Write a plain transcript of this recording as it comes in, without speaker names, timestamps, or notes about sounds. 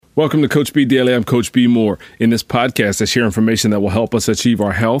Welcome to Coach B Daily. I'm Coach B Moore. In this podcast, I share information that will help us achieve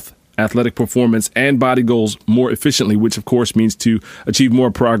our health, athletic performance, and body goals more efficiently, which of course means to achieve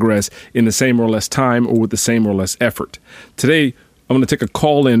more progress in the same or less time or with the same or less effort. Today, I'm going to take a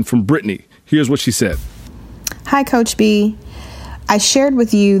call in from Brittany. Here's what she said. Hi, Coach B. I shared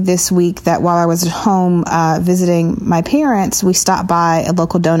with you this week that while I was at home visiting my parents, we stopped by a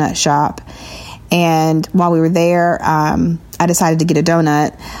local donut shop. And while we were there, I decided to get a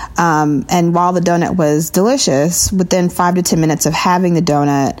donut. And while the donut was delicious, within 5 to 10 minutes of having the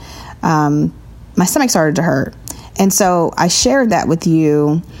donut, my stomach started to hurt. And so I shared that with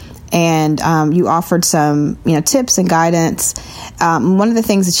you, and you offered some, tips and guidance. One of the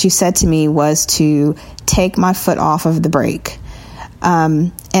things that you said to me was to take my foot off of the brake.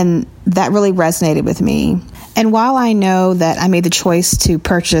 And that really resonated with me. And while I know that I made the choice to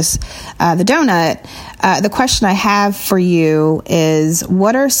purchase the donut, the question I have for you is,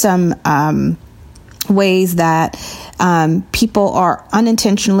 what are some ways that people are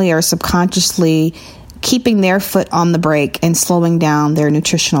unintentionally or subconsciously keeping their foot on the brake and slowing down their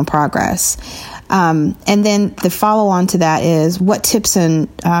nutritional progress? And then the follow on to that is, what tips and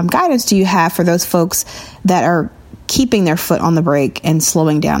guidance do you have for those folks that are keeping their foot on the brake and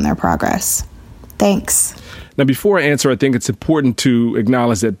slowing down their progress? Thanks. Now, before I answer, I think it's important to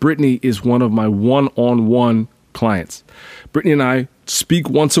acknowledge that Brittany is one of my one-on-one clients. Brittany and I speak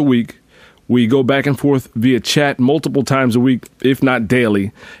once a week. We go back and forth via chat multiple times a week, if not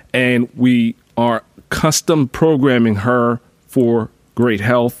daily, and we are custom programming her for great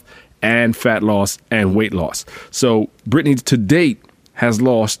health and fat loss and weight loss. So Brittany, to date, has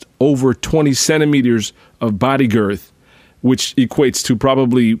lost over 20 centimeters of body girth, which equates to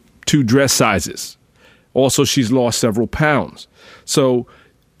probably 2 dress sizes. Also, she's lost several pounds. So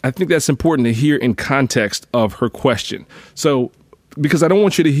I think that's important to hear in context of her question. So, because I don't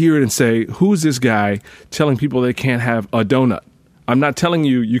want you to hear it and say, who's this guy telling people they can't have a donut? I'm not telling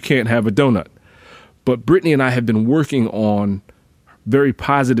you you can't have a donut. But Brittany and I have been working on very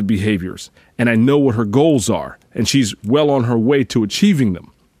positive behaviors, and I know what her goals are, and she's well on her way to achieving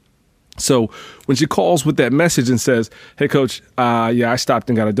them. So when she calls with that message and says, hey, Coach, I stopped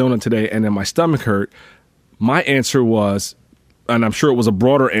and got a donut today, and then my stomach hurt, my answer was, and I'm sure it was a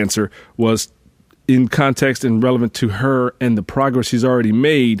broader answer, was in context and relevant to her and the progress she's already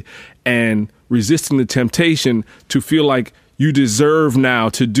made, and resisting the temptation to feel like you deserve now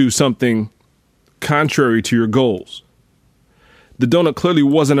to do something contrary to your goals. The donut clearly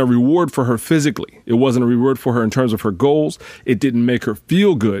wasn't a reward for her physically. It wasn't a reward for her in terms of her goals. It didn't make her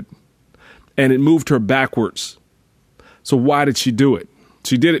feel good, and it moved her backwards. So why did she do it?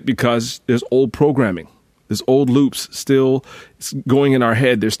 She did it because there's old programming. There's old loops still going in our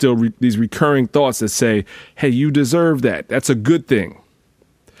head. There's still these recurring thoughts that say, hey, you deserve that. That's a good thing.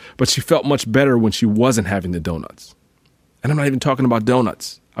 But she felt much better when she wasn't having the donuts. And I'm not even talking about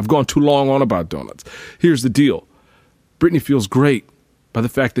donuts. I've gone too long on about donuts. Here's the deal. Brittany feels great by the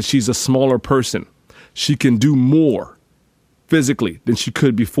fact that she's a smaller person. She can do more physically than she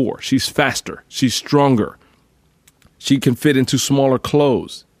could before. She's faster. She's stronger. She can fit into smaller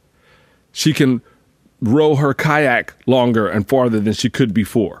clothes. She can row her kayak longer and farther than she could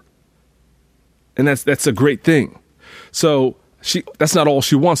before. And that's a great thing. So that's not all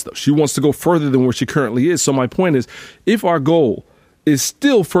she wants, though. She wants to go further than where she currently is. So my point is, if our goal is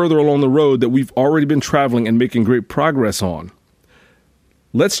still further along the road that we've already been traveling and making great progress on,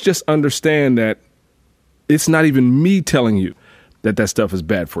 let's just understand that it's not even me telling you that stuff is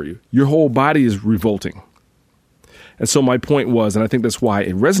bad for you. Your whole body is revolting. And so my point was, and I think that's why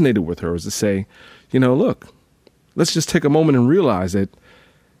it resonated with her, is to say, look, let's just take a moment and realize that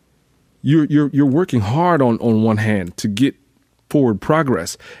you're working hard on one hand to get forward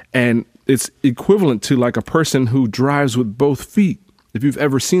progress. And it's equivalent to like a person who drives with both feet. If you've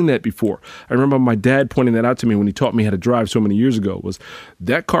ever seen that before. I remember my dad pointing that out to me when he taught me how to drive so many years ago, was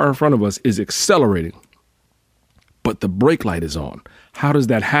that car in front of us is accelerating, but the brake light is on. How does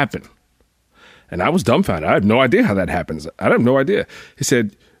that happen? And I was dumbfounded. I have no idea how that happens. I have no idea. He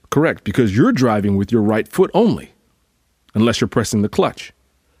said, correct, because you're driving with your right foot only, unless you're pressing the clutch.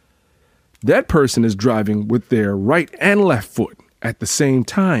 That person is driving with their right and left foot at the same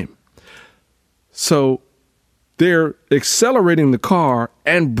time. So they're accelerating the car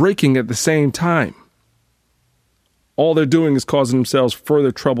and braking at the same time. All they're doing is causing themselves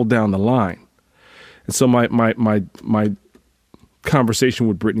further trouble down the line. And so my conversation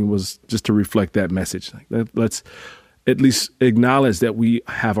with Brittany was just to reflect that message. Let's at least acknowledge that we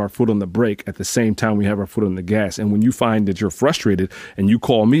have our foot on the brake at the same time we have our foot on the gas. And when you find that you're frustrated and you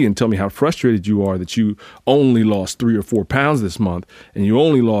call me and tell me how frustrated you are that you only lost 3 or 4 pounds this month and you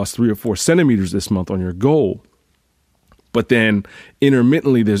only lost 3 or 4 centimeters this month on your goal, but then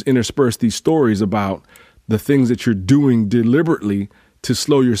intermittently there's interspersed these stories about the things that you're doing deliberately to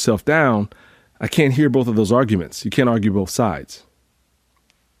slow yourself down, I can't hear both of those arguments. You can't argue both sides.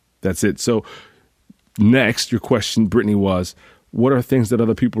 That's it. So next, your question, Brittany, was, what are things that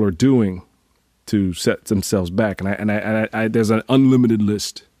other people are doing to set themselves back? And I there's an unlimited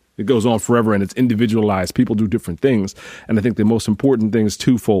list. It goes on forever, and it's individualized. People do different things. And I think the most important thing is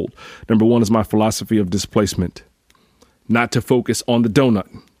twofold. Number one is my philosophy of displacement, not to focus on the donut,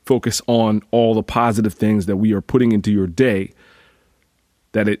 focus on all the positive things that we are putting into your day,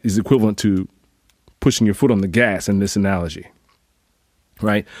 that it is equivalent to pushing your foot on the gas in this analogy,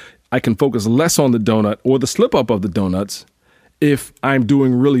 right? I can focus less on the donut or the slip up of the donuts if I'm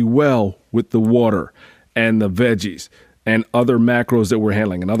doing really well with the water and the veggies and other macros that we're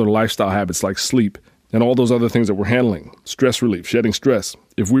handling and other lifestyle habits like sleep and all those other things that we're handling, stress relief, shedding stress.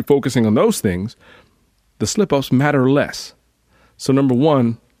 If we're focusing on those things, the slip ups matter less. So number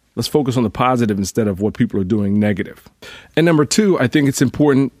one, let's focus on the positive instead of what people are doing negative. And number two, I think it's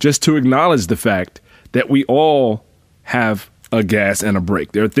important just to acknowledge the fact that we all have a gas and a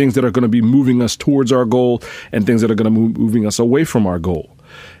brake. There are things that are going to be moving us towards our goal and things that are going to be moving us away from our goal.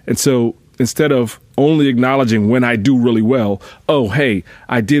 And so instead of only acknowledging when I do really well, oh, hey,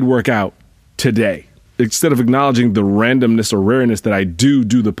 I did work out today. Instead of acknowledging the randomness or rareness that I do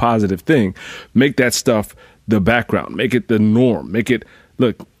the positive thing, make that stuff the background, make it the norm, make it,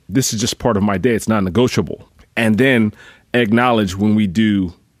 look, this is just part of my day. It's not negotiable. And then acknowledge when we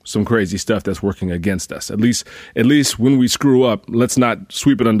do some crazy stuff that's working against us. At least when we screw up, let's not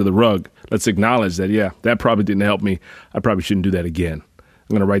sweep it under the rug. Let's acknowledge that, yeah, that probably didn't help me. I probably shouldn't do that again. I'm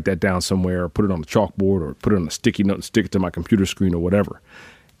going to write that down somewhere or put it on the chalkboard or put it on a sticky note and stick it to my computer screen or whatever.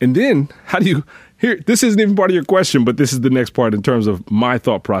 And then how do you, here, this isn't even part of your question, but this is the next part in terms of my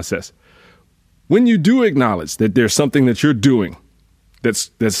thought process. When you do acknowledge that there's something that you're doing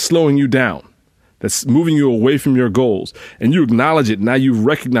that's slowing you down, that's moving you away from your goals, and you acknowledge it, now you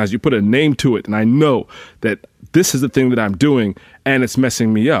recognize, you put a name to it, and I know that this is the thing that I'm doing, and it's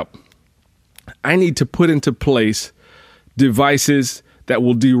messing me up. I need to put into place devices that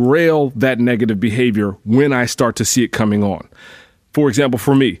will derail that negative behavior when I start to see it coming on. For example,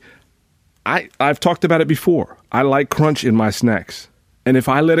 for me, I've talked about it before. I like crunch in my snacks. And if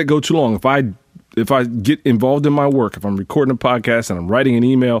I let it go too long, if I get involved in my work, if I'm recording a podcast and I'm writing an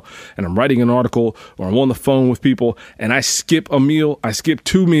email and I'm writing an article or I'm on the phone with people and I skip a meal, I skip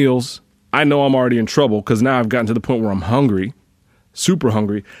 2 meals, I know I'm already in trouble because now I've gotten to the point where I'm hungry, super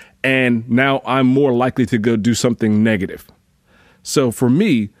hungry, and now I'm more likely to go do something negative. So for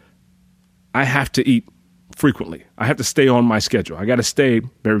me, I have to eat frequently. I have to stay on my schedule. I got to stay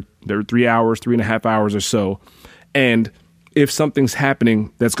every 3 hours, 3.5 hours or so. And if something's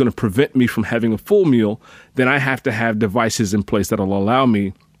happening that's going to prevent me from having a full meal, then I have to have devices in place that'll allow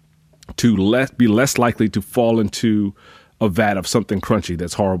me to be less likely to fall into a vat of something crunchy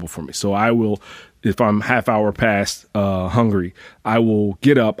that's horrible for me. So I will, if I'm half hour past hungry, I will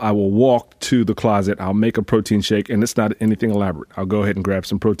get up, I will walk to the closet, I'll make a protein shake, and it's not anything elaborate. I'll go ahead and grab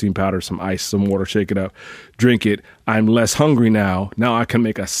some protein powder, some ice, some water, shake it up, drink it. I'm less hungry now. Now I can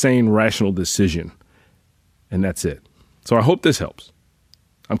make a sane, rational decision. And that's it. So I hope this helps.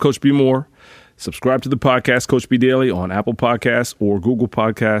 I'm Coach B. Moore. Subscribe to the podcast, Coach B Daily, on Apple Podcasts or Google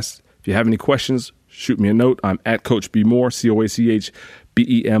Podcasts. If you have any questions, shoot me a note. I'm at Coach B. Moore, CoachBemoore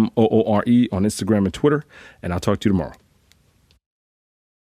on Instagram and Twitter, and I'll talk to you tomorrow.